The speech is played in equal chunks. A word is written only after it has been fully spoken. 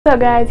What's up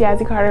guys,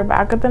 Yazi Carter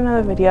back with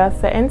another video.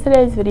 So in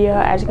today's video,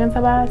 as you can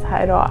tell by the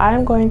title, I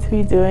am going to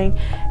be doing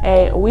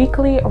a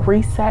weekly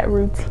reset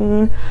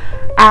routine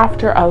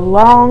after a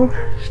long,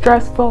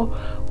 stressful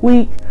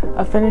week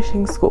of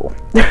finishing school.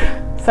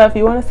 So if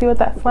you want to see what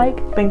that's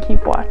like, then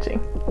keep watching.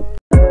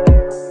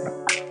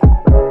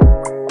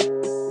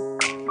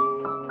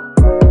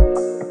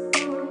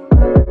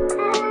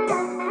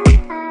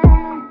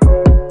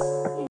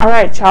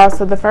 Alright y'all,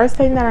 so the first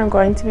thing that I'm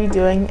going to be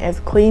doing is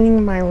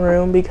cleaning my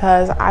room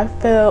because I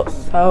feel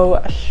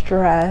so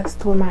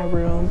stressed when my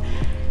room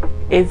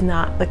is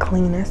not the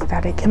cleanest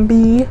that it can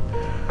be.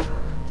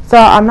 So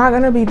I'm not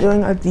going to be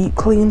doing a deep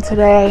clean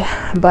today,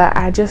 but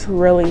I just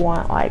really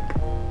want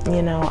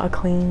a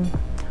clean,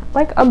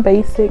 like a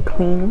basic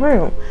clean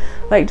room.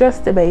 Like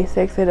just the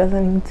basics. It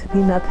doesn't need to be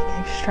nothing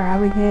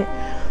extravagant,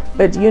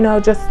 but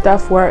just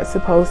stuff where it's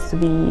supposed to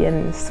be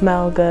and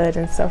smell good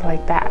and stuff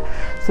like that.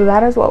 So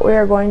that is what we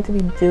are going to be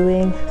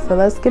doing. So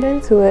let's get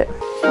into it.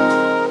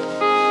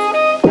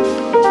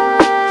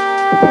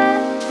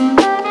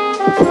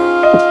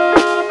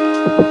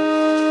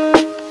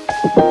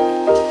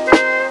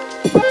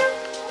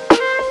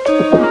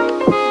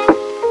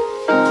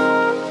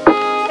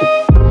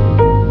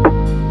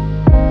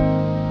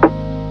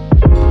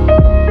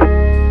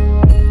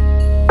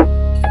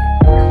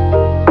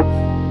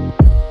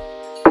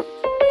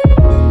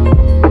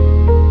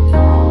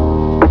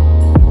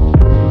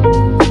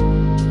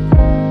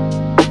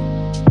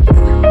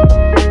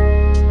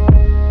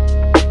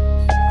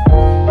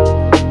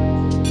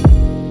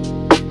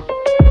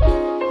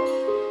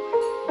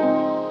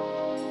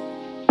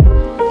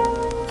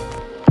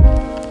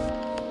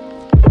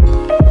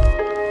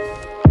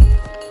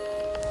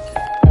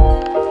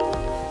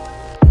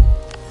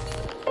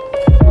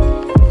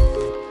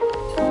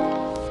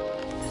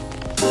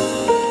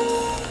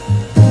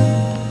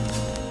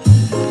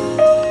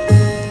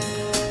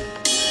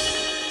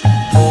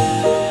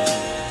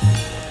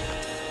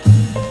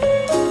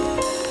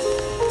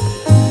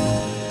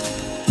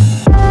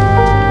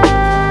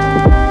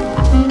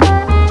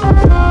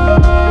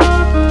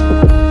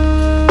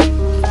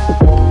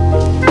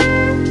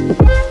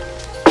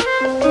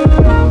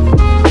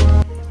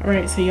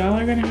 So y'all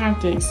are gonna have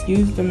to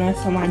excuse the mess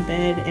on my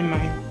bed and my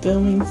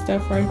filming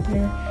stuff right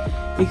there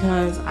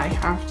because I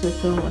have to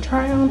film a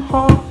try-on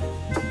haul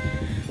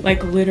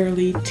like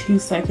literally 2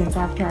 seconds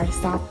after I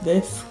stop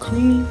this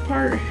cleaning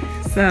part.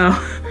 So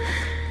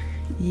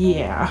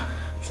yeah,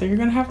 so you're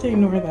gonna have to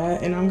ignore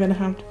that, and I'm gonna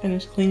have to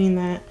finish cleaning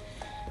that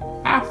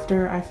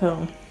after I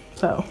film.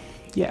 So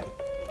yeah,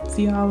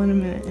 see y'all in a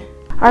minute.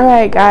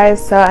 Alright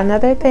guys, so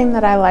another thing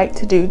that I like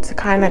to do to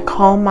kind of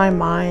calm my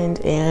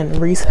mind and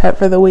reset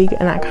for the week,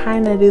 and I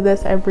kind of do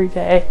this every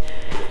day,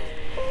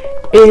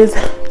 is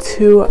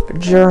to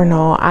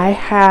journal. I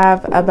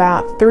have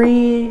about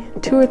 2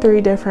 or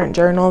 3 different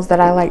journals that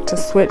I like to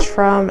switch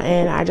from,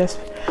 and I just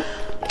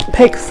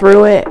pick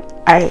through it.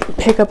 I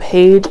pick a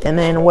page, and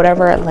then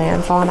whatever it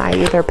lands on, I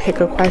either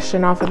pick a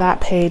question off of that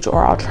page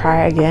or I'll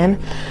try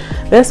again.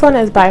 This one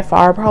is by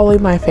far probably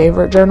my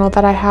favorite journal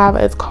that I have.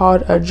 It's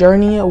called A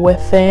Journey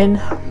Within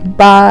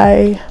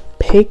by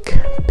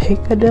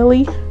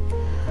Piccadilly.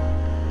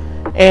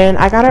 And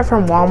I got it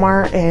from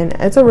Walmart, and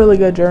it's a really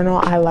good journal.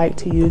 I like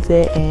to use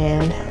it,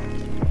 and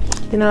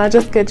it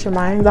just gets your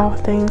mind off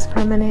things for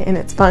a minute, and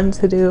it's fun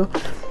to do.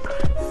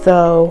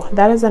 So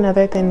that is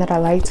another thing that I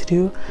like to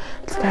do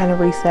to kind of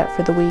reset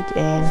for the week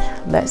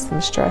and let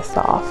some stress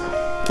off.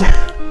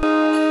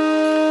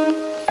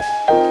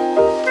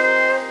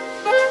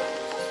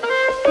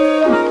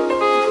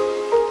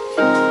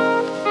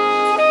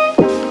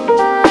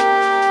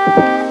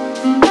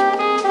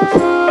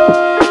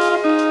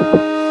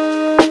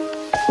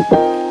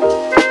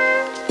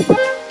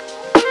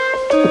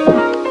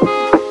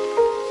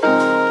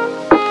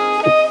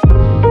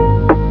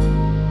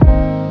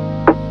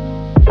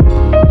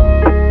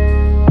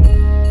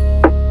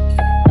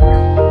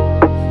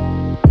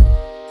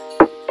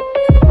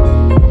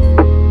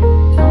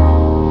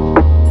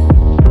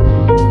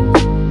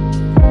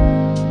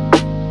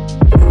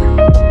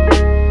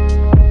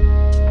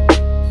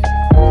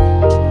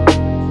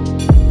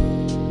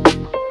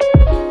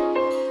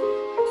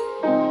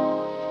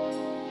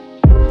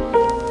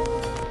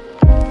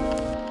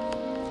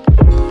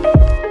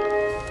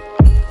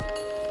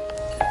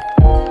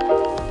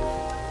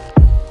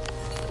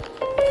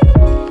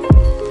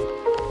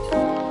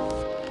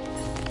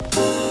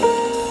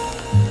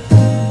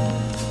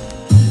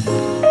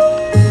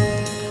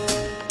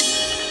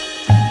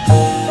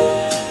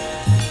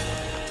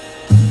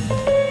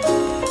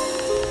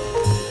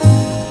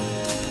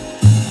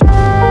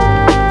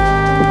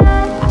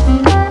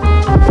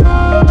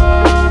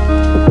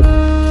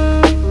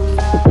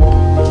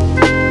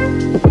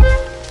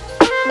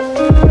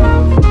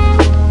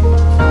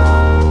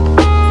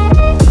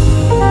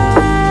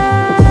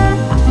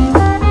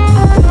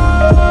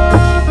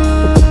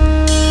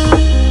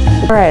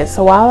 Alright,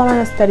 so while I'm in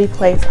a steady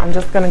place, I'm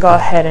just going to go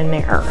ahead and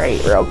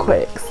narrate real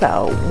quick.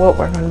 So what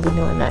we're going to be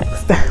doing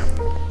next.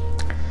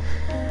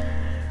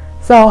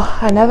 So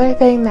another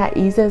thing that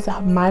eases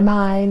my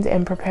mind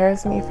and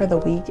prepares me for the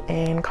week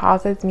and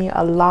causes me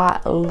a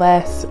lot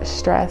less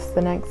stress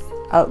the next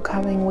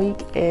upcoming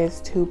week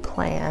is to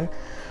plan.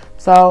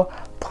 So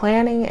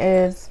planning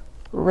is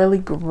really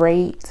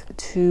great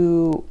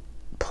to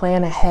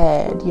plan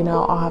ahead, you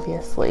know,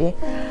 obviously,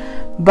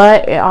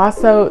 but it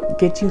also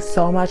gets you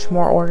so much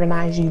more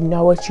organized. You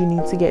know what you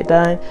need to get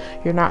done.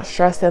 You're not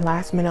stressed at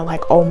last minute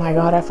like, oh my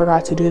god, I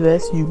forgot to do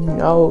this. You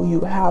know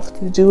you have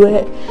to do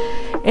it,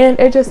 and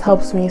it just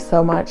helps me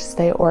so much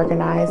stay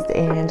organized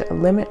and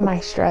limit my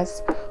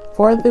stress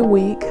for the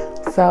week.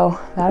 So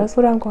that is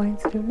what I'm going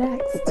to do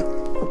next.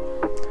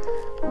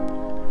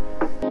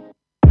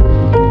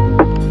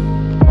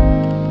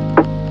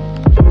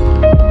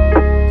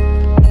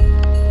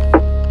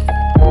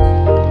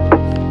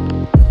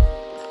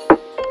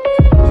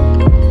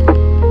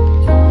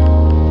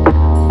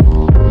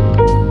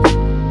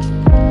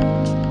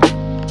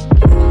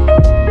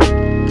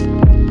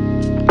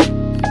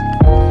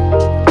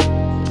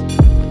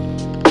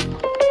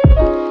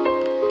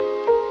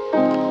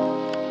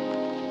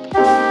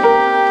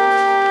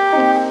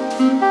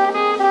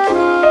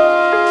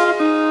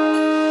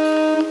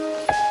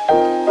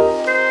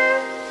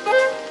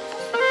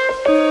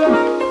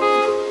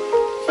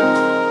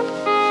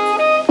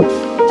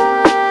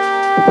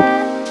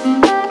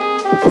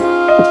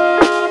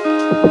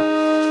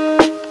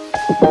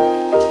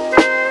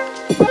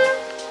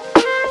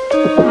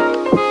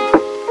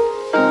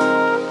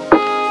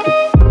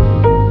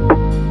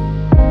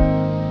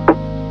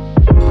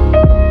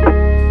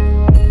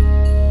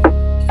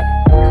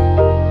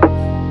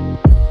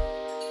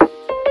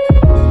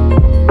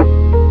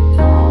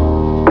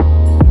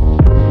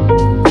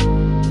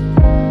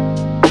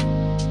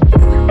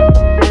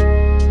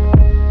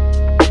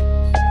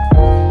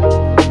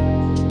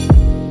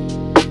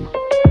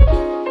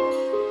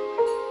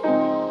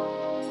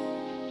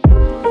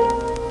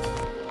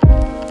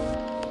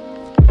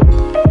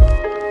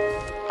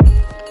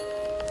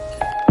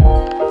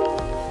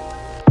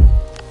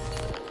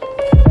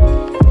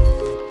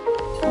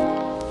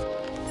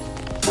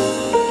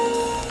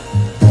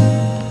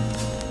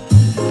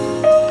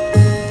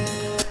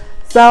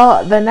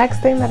 So the next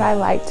thing that I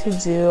like to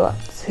do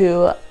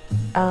to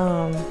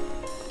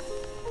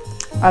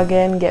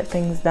again get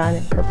things done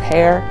and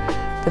prepare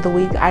for the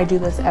week, I do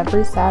this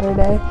every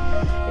Saturday,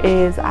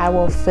 is I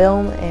will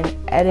film and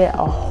edit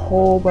a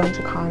whole bunch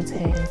of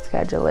content and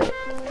schedule it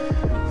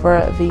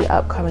for the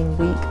upcoming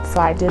week.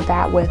 So I did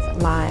that with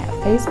my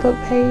Facebook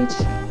page,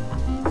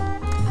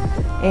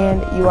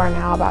 and you are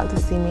now about to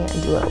see me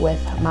do it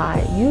with my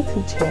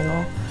YouTube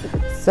channel.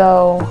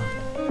 So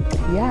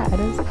yeah, it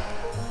is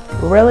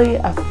really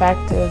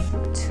effective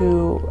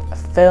to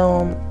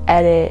film,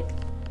 edit,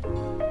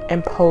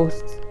 and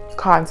post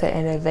content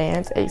in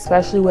advance,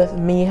 especially with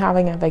me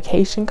having a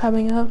vacation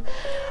coming up.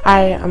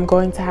 I am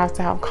going to have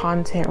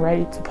content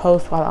ready to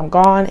post while I'm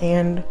gone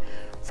and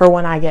for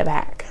when I get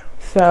back.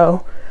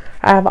 So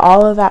I have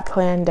all of that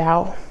planned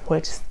out,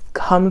 which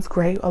comes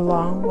great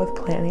along with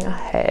planning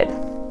ahead.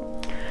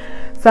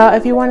 So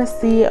if you want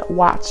to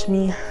watch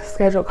me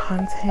schedule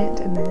content,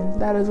 and then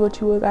that is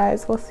what you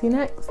guys will see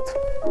next.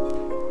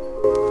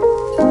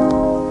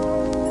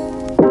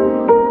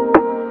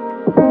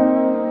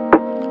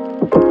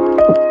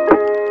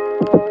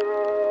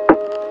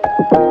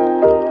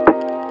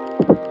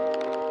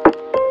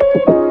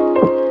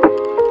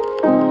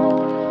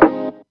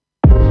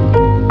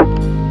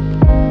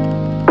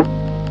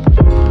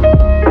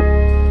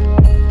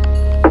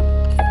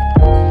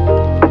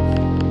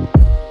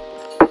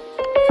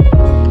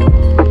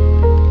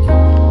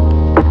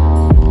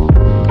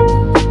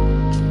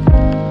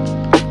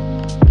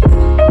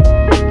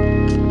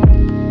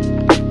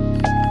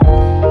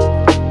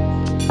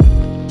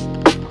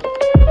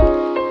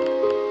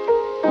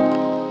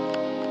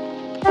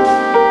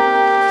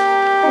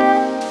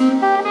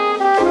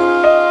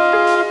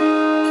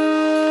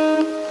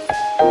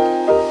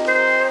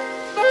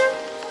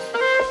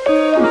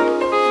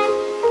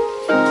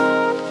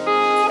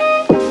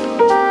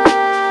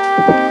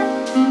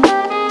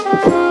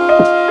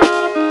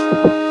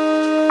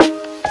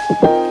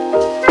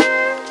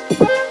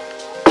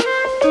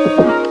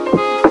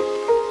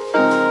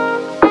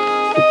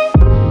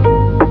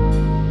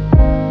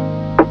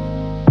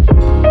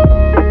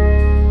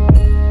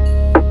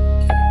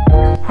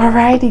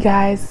 Alrighty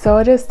guys, so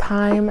it is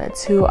time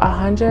to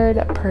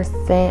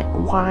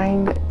 100%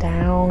 wind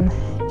down,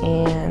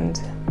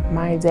 and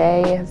my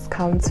day has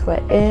come to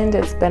an end.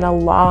 It's been a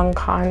long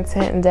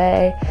content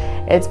day.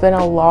 It's been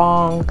a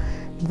long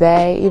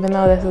day. Even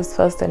though this was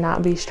supposed to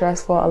not be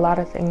stressful, a lot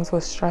of things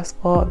was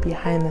stressful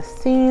behind the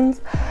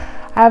scenes.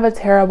 I have a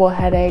terrible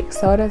headache,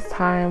 so it is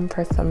time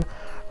for some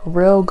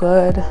real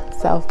good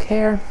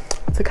self-care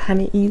to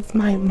kind of ease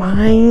my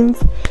mind.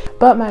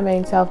 But my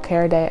main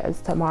self-care day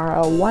is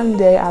tomorrow. One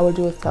day I will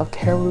do a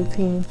self-care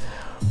routine,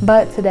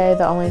 but today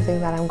the only thing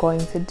that I'm going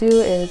to do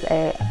is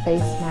a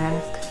face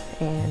mask,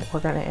 and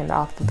we're going to end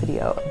off the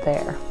video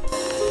there.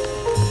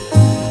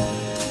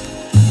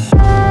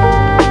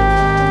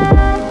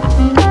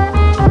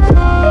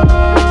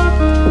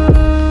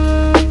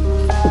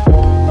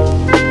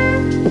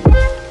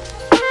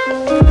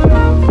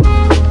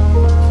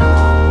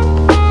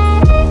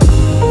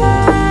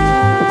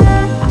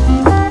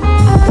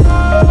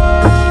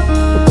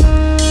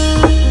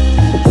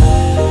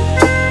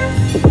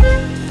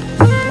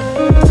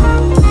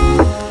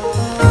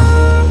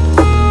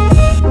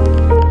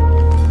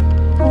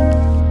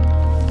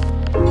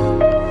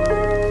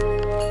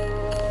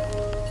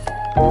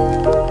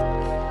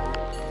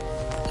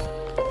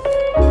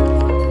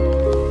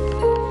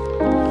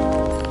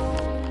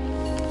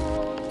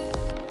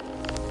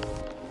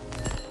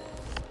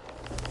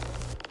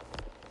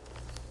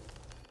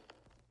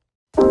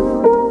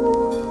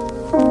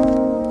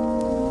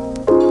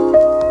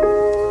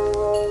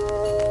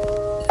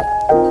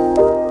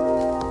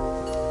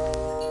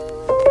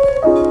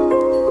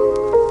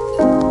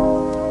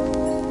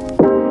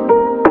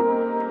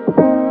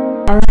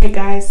 Alright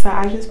guys, so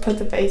I just put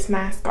the face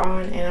mask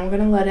on and I'm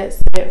gonna let it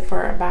sit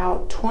for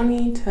about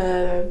 20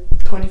 to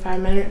 25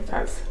 minutes.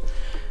 That's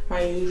my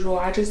usual.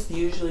 I just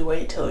usually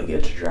wait till it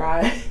gets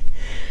dry.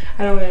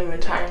 I don't even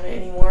time it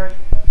anymore.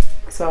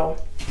 So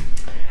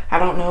I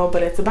don't know,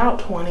 but it's about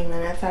 20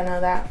 minutes. I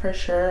know that for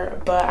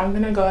sure. But I'm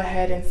gonna go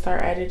ahead and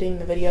start editing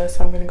the video.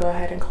 So I'm gonna go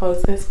ahead and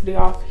close this video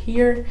off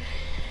here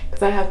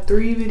because I have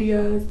 3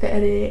 videos to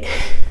edit.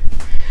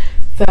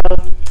 So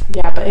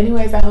yeah, but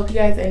anyways, I hope you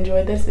guys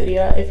enjoyed this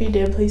video. If you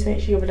did, please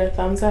make sure you give it a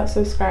thumbs up,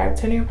 subscribe,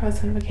 turn on your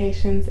post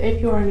notifications. If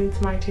you are new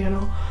to my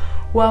channel,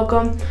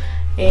 welcome.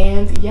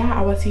 And yeah,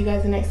 I will see you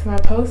guys the next time I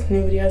post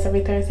new videos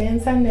every Thursday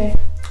and Sunday.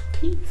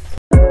 Peace.